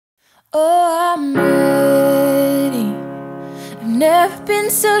Oh, I'm ready. I've never been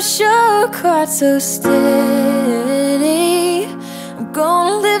so sure, quite so steady. I'm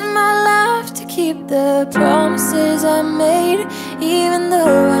gonna live my life to keep the promises I made. Even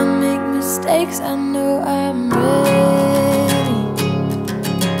though I make mistakes, I know I'm ready.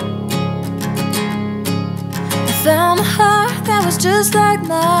 I found a heart that was just like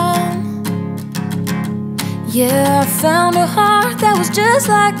mine. Yeah, I found a heart that was just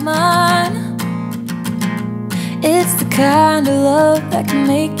like mine. It's the kind of love that can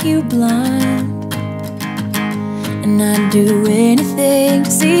make you blind, and I'd do anything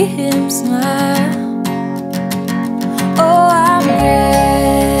to see him smile. Oh, I'm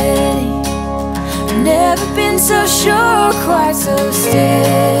ready. I've never been so sure, quite so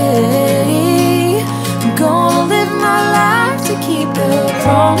steady. I'm gonna live my life to keep the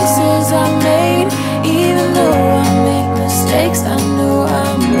promises I made. Even though I make mistakes, I know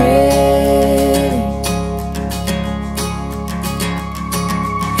I'm ready.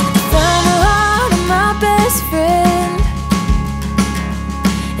 I found the heart of my best friend.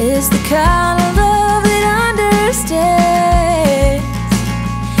 It's the kind of love that understands.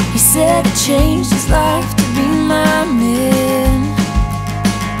 He said it changed his life to be my man.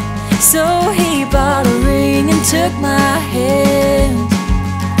 So he bought a ring and took my hand.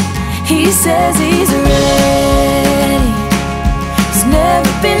 He says he's ready. He's never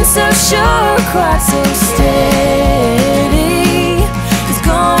been so sure, quite so steady. He's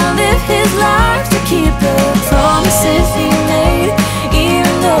gonna live his life to keep the promises he made.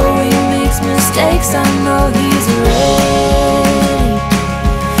 Even though he makes mistakes, I know he's ready.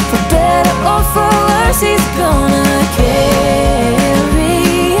 For better or for worse, he's gonna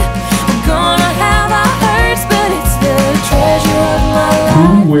carry. We're gonna have our hurts, but it's the treasure of my life.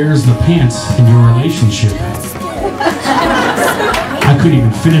 Who wears the pants in your relationship? I couldn't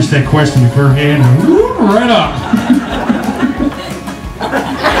even finish that question with her hand. Right up.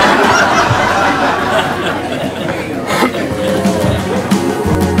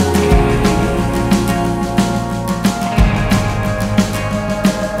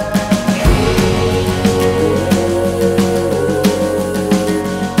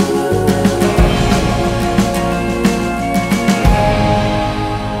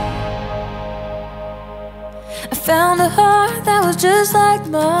 I found a heart that was just like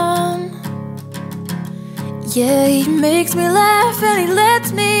mine. Yeah, he makes me laugh and he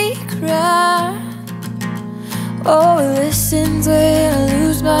lets me cry. Oh, he listens when I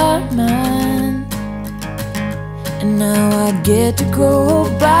lose my mind. And now I get to go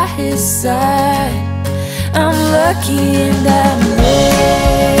by his side. I'm lucky and I'm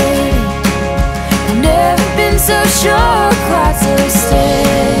ready. I've never been so sure, quite so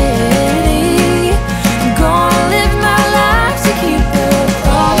steady. I'm gonna live my life to keep the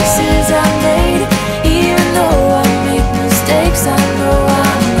promises I made. Even though I make mistakes, I know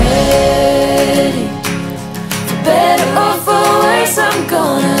I'm ready. For better or for worse, I'm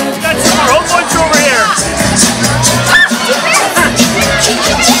gonna Got some road bunch over here.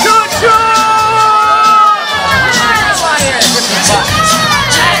 Good job!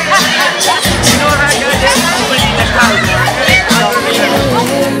 You know what I gotta do? Somebody in the house.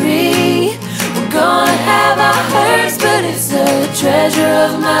 We're gonna have our hurts, but it's the treasure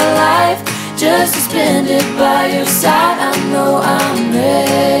of my life. Just to spend it by your side, I know I'm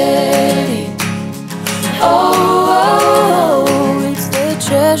ready. Oh, it's the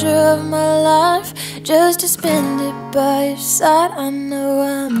treasure of my life. Just to spend it by your side, I know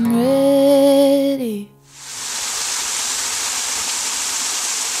I'm ready.